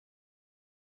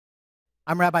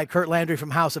I'm Rabbi Kurt Landry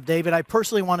from House of David. I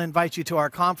personally want to invite you to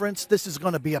our conference. This is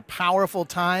going to be a powerful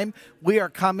time. We are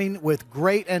coming with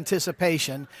great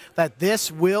anticipation that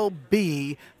this will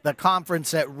be the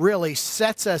conference that really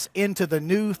sets us into the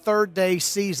new third day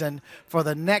season for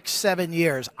the next 7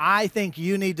 years. I think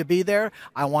you need to be there.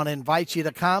 I want to invite you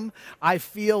to come. I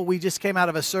feel we just came out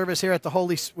of a service here at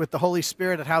with the Holy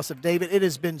Spirit at House of David. It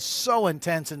has been so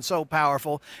intense and so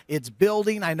powerful. It's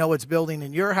building. I know it's building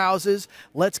in your houses.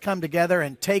 Let's come together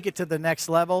and take it to the next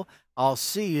level. I'll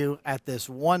see you at this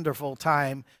wonderful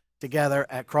time together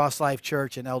at Cross Life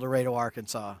Church in El Dorado,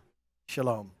 Arkansas.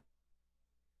 Shalom.